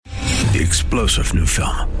The explosive new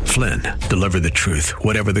film, Flynn, deliver the truth,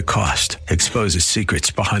 whatever the cost, exposes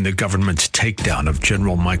secrets behind the government's takedown of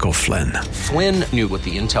General Michael Flynn. Flynn knew what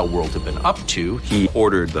the intel world had been up to. He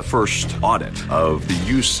ordered the first audit of the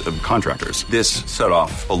use of contractors. This set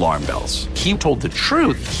off alarm bells. He told the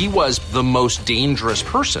truth. He was the most dangerous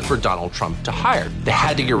person for Donald Trump to hire. They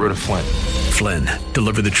had to get rid of Flynn. Flynn,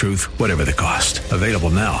 deliver the truth, whatever the cost. Available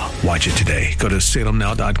now. Watch it today. Go to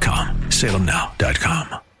salemnow.com.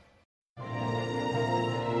 salemnow.com.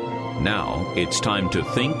 Now it's time to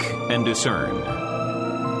think and discern.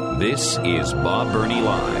 This is Bob Burney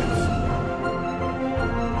Live.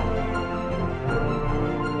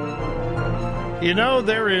 You know,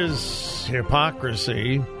 there is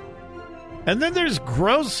hypocrisy, and then there's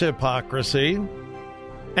gross hypocrisy,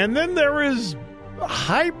 and then there is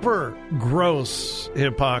hyper gross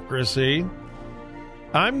hypocrisy.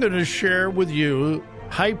 I'm going to share with you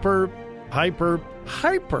hyper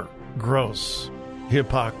gross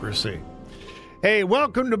hypocrisy. Hey,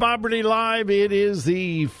 welcome to Bob Burney Live. It is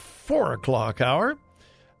the 4 o'clock hour.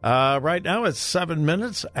 Right now it's 7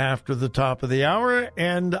 minutes after the top of the hour,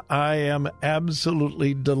 and I am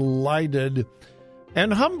absolutely delighted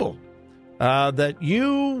and humbled that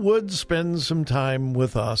you would spend some time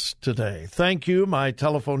with us today. Thank you. My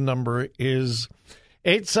telephone number is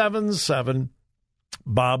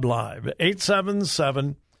 877-BOB-LIVE,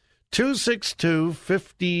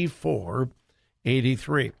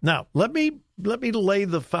 877-262-5483. Now, let me lay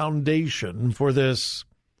the foundation for this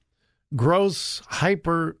gross,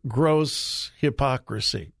 hyper gross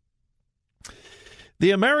hypocrisy. The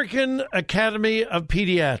American Academy of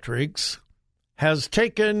Pediatrics has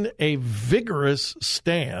taken a vigorous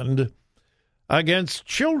stand against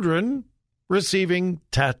children receiving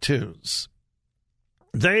tattoos.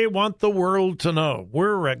 They want the world to know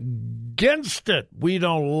we're against it. We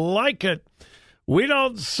don't like it. We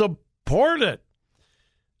don't support it.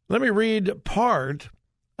 Let me read part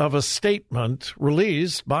of a statement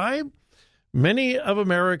released by many of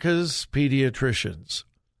America's pediatricians.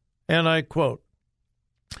 And I quote,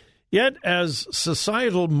 "Yet as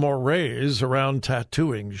societal mores around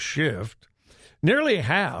tattooing shift, nearly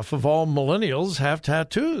half of all millennials have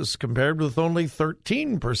tattoos, compared with only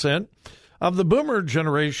 13% of the boomer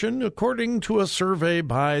generation, according to a survey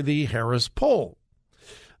by the Harris Poll.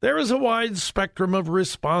 There is a wide spectrum of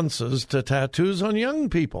responses to tattoos on young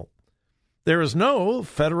people. There is no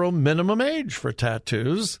federal minimum age for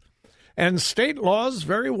tattoos, and state laws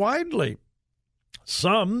vary widely.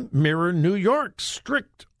 Some mirror New York's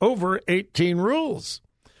strict over 18 rules.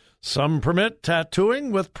 Some permit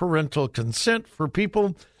tattooing with parental consent for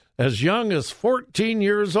people as young as 14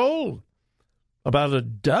 years old. About a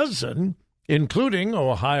dozen, including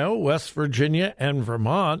Ohio, West Virginia, and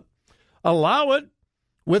Vermont, allow it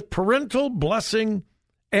with parental blessing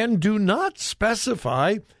and do not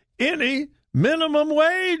specify any minimum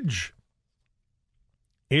wage."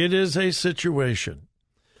 It is a situation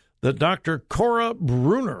that Dr. Cora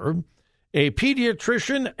Bruner, a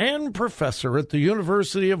pediatrician and professor at the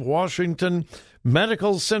University of Washington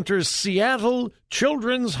Medical Center's Seattle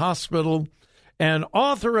Children's Hospital and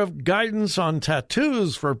author of Guidance on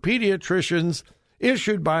Tattoos for Pediatricians,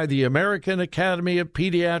 issued by the American Academy of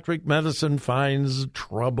Pediatric Medicine, finds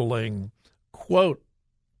troubling. Quote,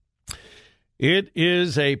 "It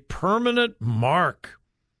is a permanent mark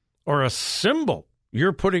or a symbol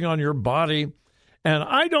you're putting on your body, and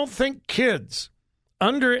I don't think kids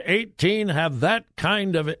under 18 have that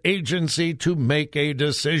kind of agency to make a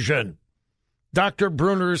decision." Dr.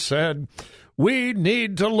 Bruner said, "We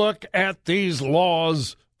need to look at these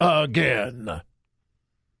laws again."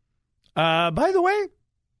 By the way,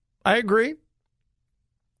 I agree.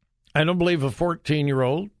 I don't believe a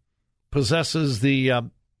 14-year-old possesses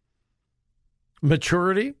the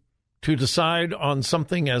maturity to decide on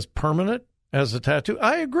something as permanent as a tattoo.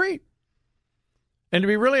 I agree. And to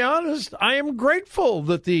be really honest, I am grateful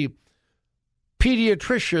that the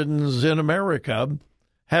pediatricians in America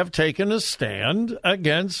have taken a stand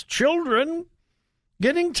against children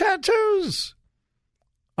getting tattoos.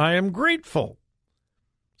 I am grateful.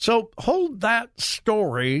 So hold that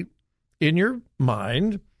story in your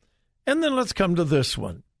mind, and then let's come to this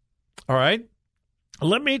one. All right?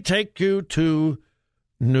 Let me take you to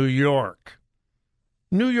New York.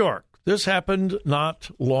 New York. This happened not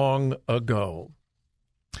long ago.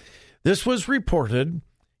 This was reported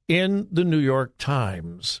in the New York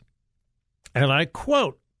Times. And I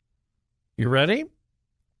quote, you ready?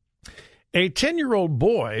 "A 10-year-old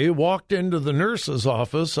boy walked into the nurse's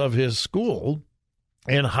office of his school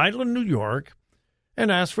in Highland, New York,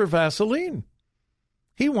 and asked for Vaseline.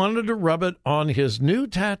 He wanted to rub it on his new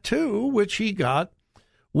tattoo, which he got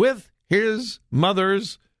with his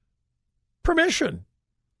mother's permission.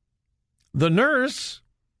 The nurse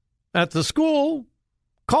at the school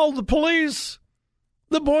called the police.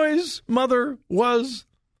 The boy's mother was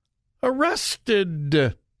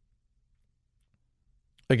arrested.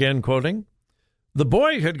 Again, quoting, the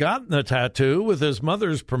boy had gotten the tattoo with his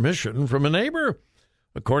mother's permission from a neighbor.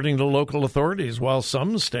 According to local authorities, while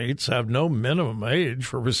some states have no minimum age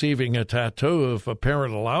for receiving a tattoo if a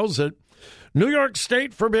parent allows it, New York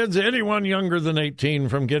State forbids anyone younger than 18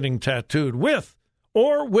 from getting tattooed with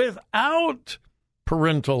or without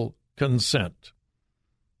parental consent.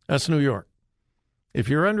 That's New York. If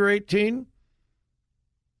you're under 18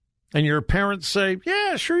 and your parents say,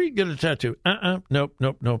 yeah, sure, you can get a tattoo.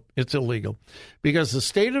 Nope. It's illegal. Because the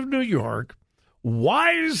state of New York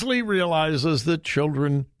wisely realizes that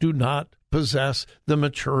children do not possess the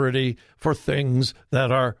maturity for things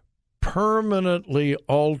that are permanently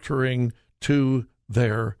altering to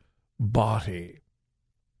their body.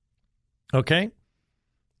 Okay?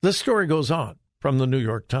 This story goes on from the New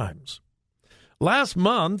York Times. Last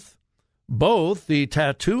month, both the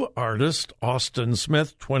tattoo artist, Austin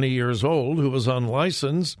Smith, 20 years old, who was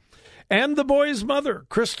unlicensed, and the boy's mother,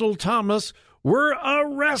 Crystal Thomas, were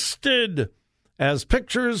arrested as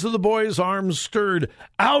pictures of the boy's arms stirred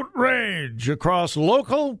outrage across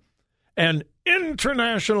local and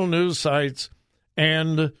international news sites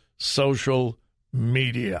and social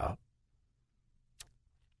media.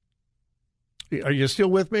 Are you still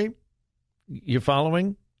with me? You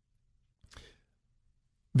following?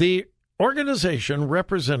 The organization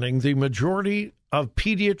representing the majority of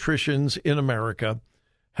pediatricians in America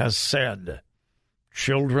has said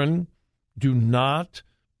children do not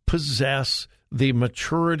possess the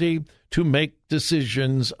maturity to make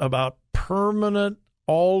decisions about permanent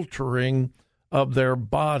altering of their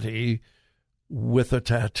body with a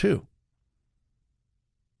tattoo.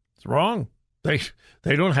 It's wrong. They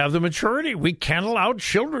don't have the maturity. We can't allow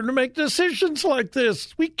children to make decisions like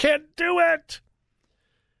this. We can't do it.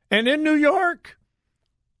 And in New York,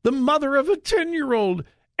 the mother of a 10-year-old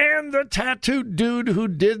and the tattoo dude who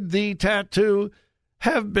did the tattoo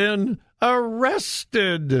have been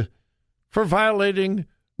arrested for violating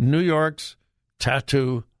New York's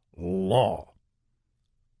tattoo law.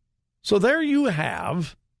 So there you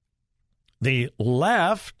have the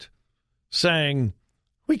left saying,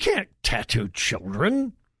 we can't tattoo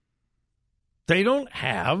children. They don't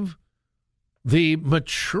have the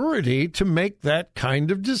maturity to make that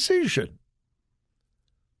kind of decision.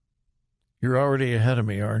 You're already ahead of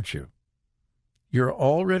me, aren't you? You're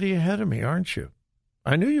already ahead of me, aren't you?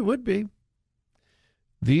 I knew you would be.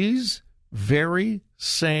 These very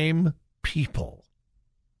same people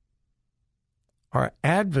are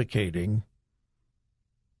advocating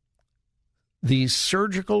the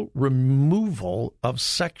surgical removal of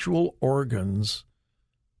sexual organs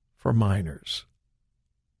for minors.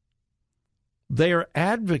 They are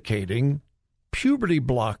advocating puberty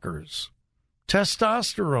blockers,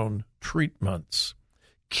 testosterone treatments,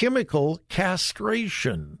 chemical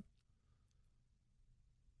castration.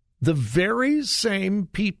 The very same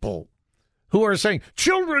people who are saying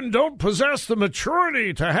children don't possess the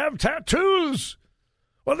maturity to have tattoos.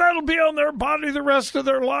 Well, that'll be on their body the rest of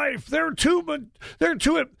their life. They're too.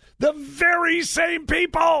 The very same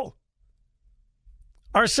people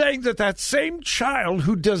are saying that same child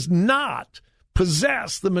who does not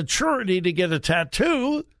possess the maturity to get a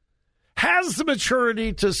tattoo has the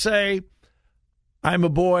maturity to say, I'm a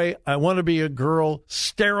boy, I want to be a girl,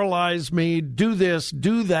 sterilize me, do this,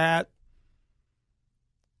 do that.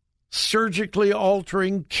 Surgically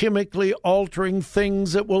altering, chemically altering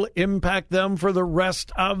things that will impact them for the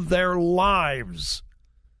rest of their lives.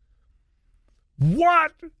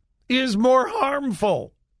 What is more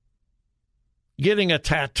harmful? Getting a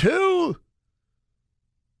tattoo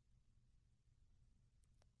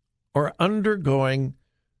or undergoing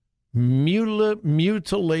mutilating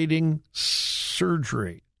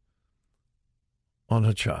surgery on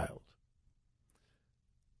a child?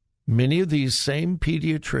 Many of these same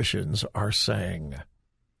pediatricians are saying,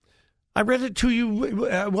 I read it to you,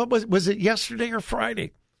 what was it yesterday or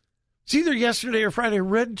Friday? It's either yesterday or Friday. I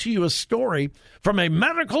read to you a story from a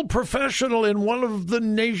medical professional in one of the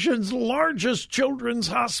nation's largest children's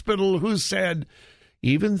hospital who said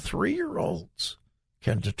even 3-year-olds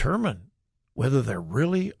can determine whether they're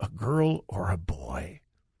really a girl or a boy.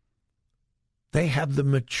 They have the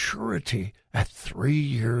maturity at 3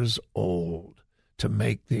 years old to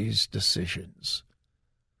make these decisions.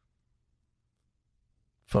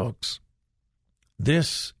 Folks,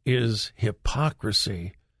 this is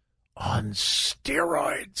hypocrisy on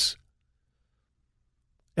steroids.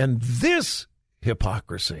 And this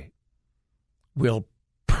hypocrisy will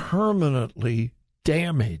permanently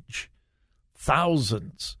damage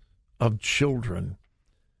thousands of children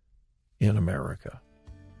in America.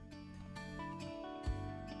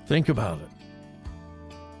 Think about it.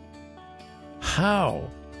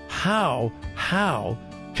 How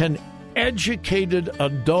can educated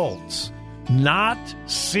adults not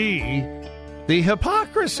see the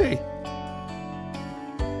hypocrisy?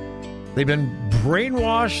 They've been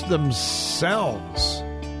brainwashed themselves.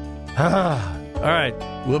 All right,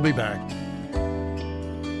 we'll be back.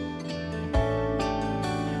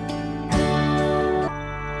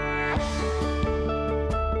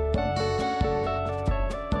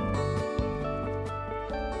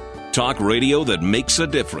 Talk radio that makes a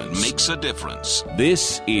difference. Makes a difference.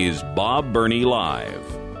 This is Bob Burney Live.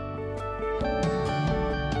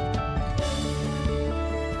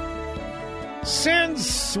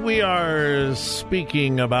 Since we are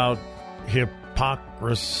speaking about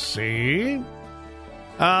hypocrisy,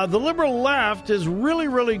 the liberal left is really,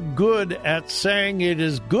 really good at saying it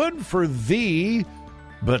is good for thee,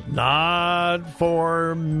 but not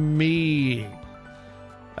for me.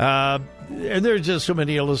 And there's just so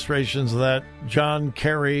many illustrations of that. John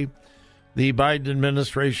Kerry, the Biden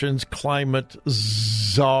administration's climate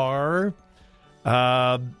czar,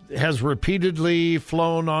 has repeatedly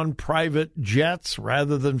flown on private jets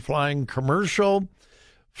rather than flying commercial.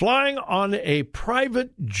 Flying on a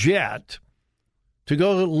private jet to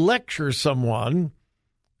go lecture someone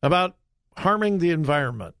about harming the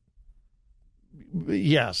environment.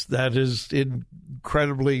 Yes, that is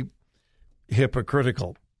incredibly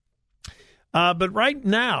hypocritical. But right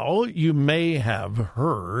now, you may have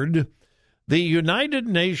heard the United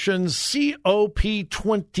Nations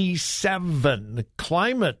COP27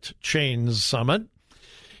 Climate Change Summit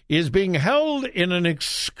is being held in an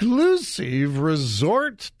exclusive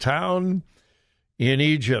resort town in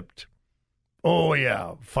Egypt. Oh,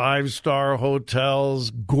 yeah. 5-star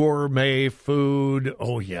hotels, gourmet food.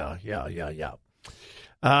 Oh, yeah.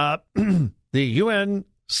 The UN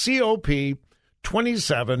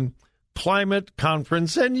COP27 Climate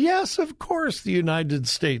Conference, and yes, of course, the United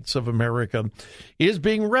States of America is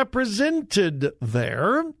being represented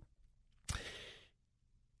there.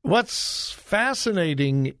 What's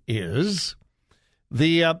fascinating is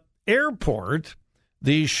the airport,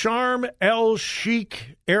 the Sharm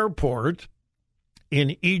el-Sheikh airport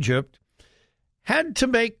in Egypt, had to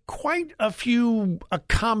make quite a few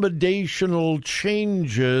accommodational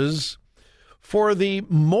changes for the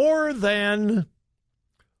more than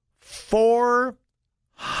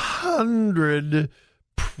 400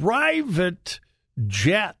 private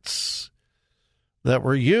jets that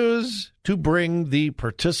were used to bring the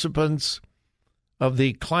participants of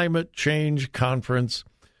the climate change conference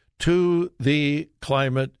to the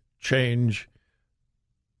climate change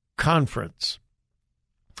conference.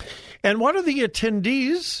 And what are the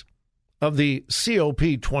attendees of the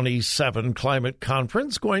COP27 climate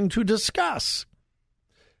conference going to discuss?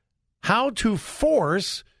 How to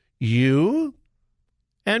force you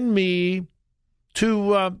and me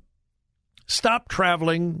to stop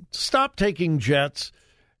traveling, stop taking jets,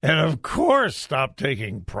 and of course stop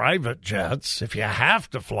taking private jets. If you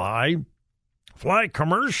have to fly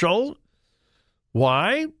commercial.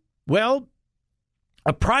 Why? Well,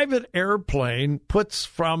 a private airplane puts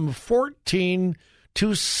from 14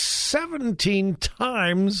 to 17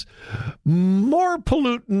 times more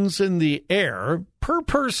pollutants in the air per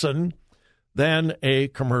person than a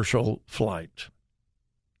commercial flight.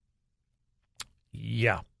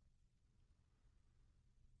 Yeah.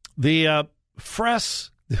 The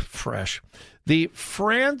France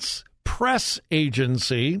press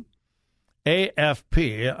agency,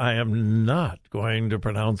 AFP, I am not going to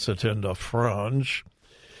pronounce it into French,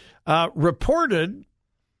 reported,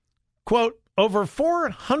 quote, over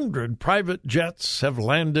 400 private jets have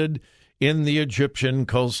landed in the Egyptian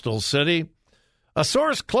coastal city. A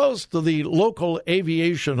source close to the local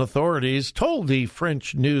aviation authorities told the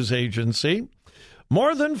French news agency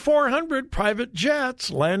more than 400 private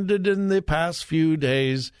jets landed in the past few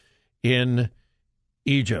days in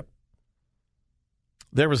Egypt.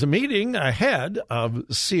 There was a meeting ahead of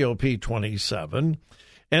COP27,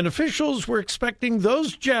 and officials were expecting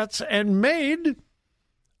those jets and made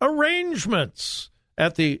arrangements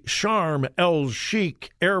at the Sharm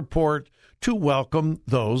el-Sheikh airport to welcome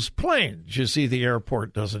those planes. You see, the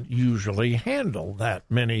airport doesn't usually handle that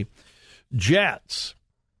many jets.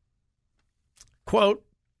 Quote,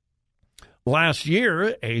 last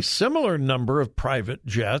year, a similar number of private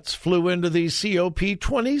jets flew into the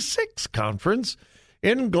COP26 conference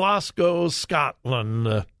in Glasgow, Scotland.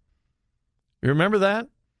 You remember that?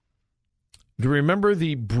 Do you remember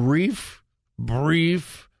the brief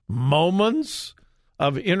brief moments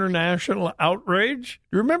of international outrage.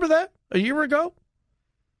 You remember that a year ago?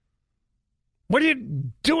 What are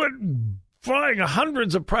you doing flying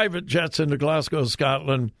hundreds of private jets into Glasgow,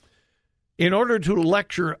 Scotland, in order to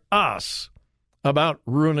lecture us about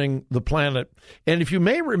ruining the planet? And if you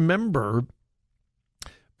may remember,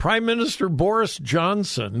 Prime Minister Boris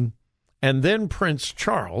Johnson and then Prince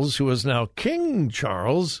Charles, who is now King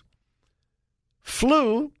Charles,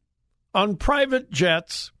 flew on private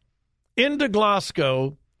jets into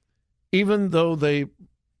Glasgow, even though they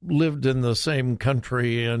lived in the same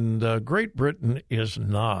country, and Great Britain is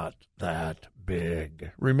not that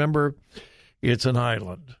big. Remember, it's an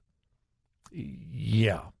island.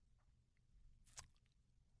 Yeah.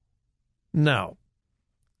 Now,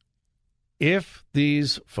 if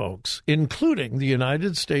these folks, including the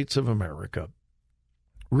United States of America,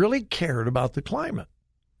 really cared about the climate,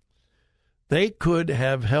 they could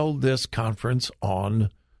have held this conference on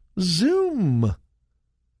Zoom.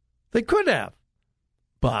 They could have.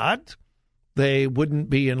 But they wouldn't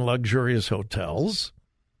be in luxurious hotels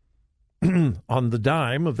on the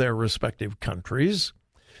dime of their respective countries.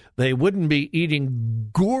 They wouldn't be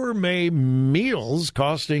eating gourmet meals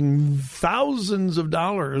costing thousands of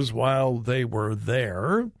dollars while they were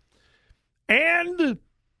there. And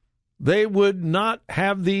they would not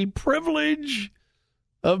have the privilege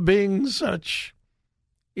of being such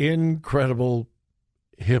incredible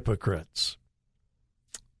hypocrites.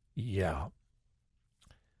 Yeah.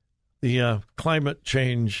 The climate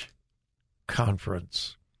change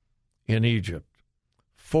conference in Egypt,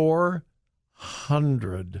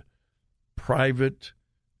 400 private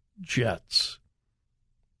jets.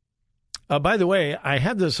 By the way, I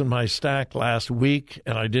had this in my stack last week,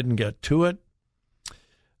 and I didn't get to it.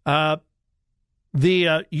 The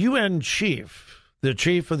UN chief, the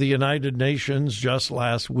chief of the United Nations just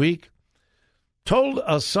last week, told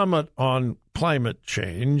a summit on climate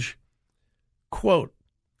change, quote,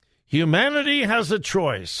 "Humanity has a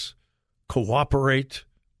choice, cooperate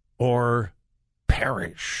or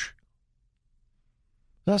perish."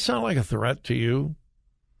 Does that sound like a threat to you?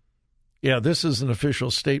 Yeah, this is an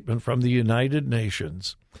official statement from the United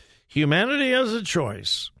Nations. Humanity has a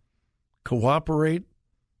choice, cooperate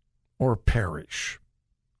or perish.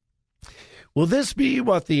 Will this be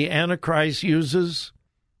what the Antichrist uses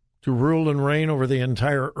to rule and reign over the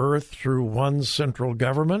entire earth through one central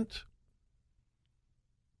government?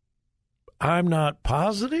 I'm not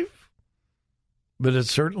positive, but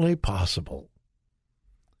it's certainly possible.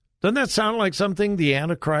 Doesn't that sound like something the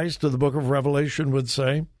Antichrist of the book of Revelation would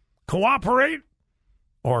say? Cooperate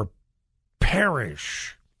or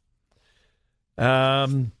perish.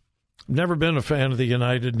 Never been a fan of the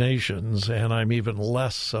United Nations, and I'm even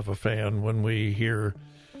less of a fan when we hear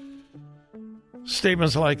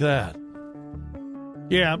statements like that.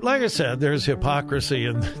 Yeah, like I said, there's hypocrisy,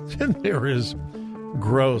 and there is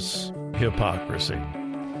gross hypocrisy.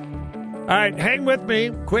 All right, hang with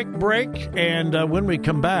me. Quick break, and when we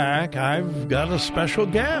come back, I've got a special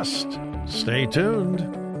guest. Stay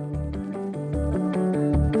tuned.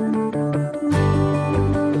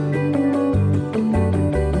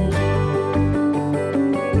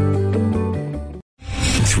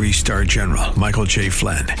 Three-star General Michael J.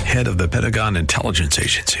 Flynn, head of the Pentagon Intelligence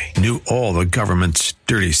Agency, knew all the government's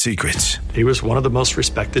dirty secrets. He was one of the most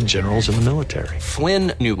respected generals in the military.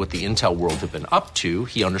 Flynn knew what the intel world had been up to.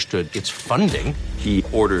 He understood its funding. He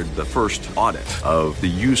ordered the first audit of the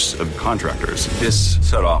use of contractors. This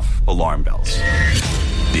set off alarm bells.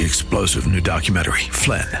 The explosive new documentary,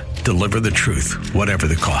 Flynn, Deliver the Truth, Whatever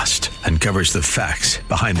the Cost, uncovers the facts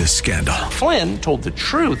behind this scandal. Flynn told the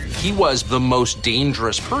truth. He was the most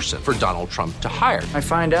dangerous person for Donald Trump to hire. I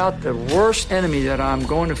find out the worst enemy that I'm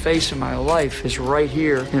going to face in my life is right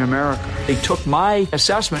here in America. They took my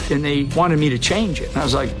assessment and they wanted me to change it. And I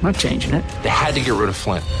was like, I'm not changing it. They had to get rid of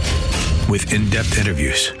Flynn. With in-depth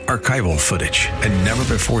interviews, archival footage, and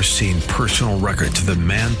never-before-seen personal records of the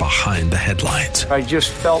man behind the headlines. I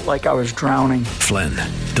just felt like I was drowning. Flynn,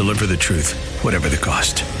 Deliver the Truth, Whatever the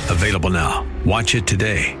Cost. Available now. Watch it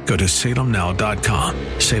today. Go to salemnow.com.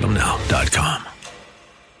 salemnow.com.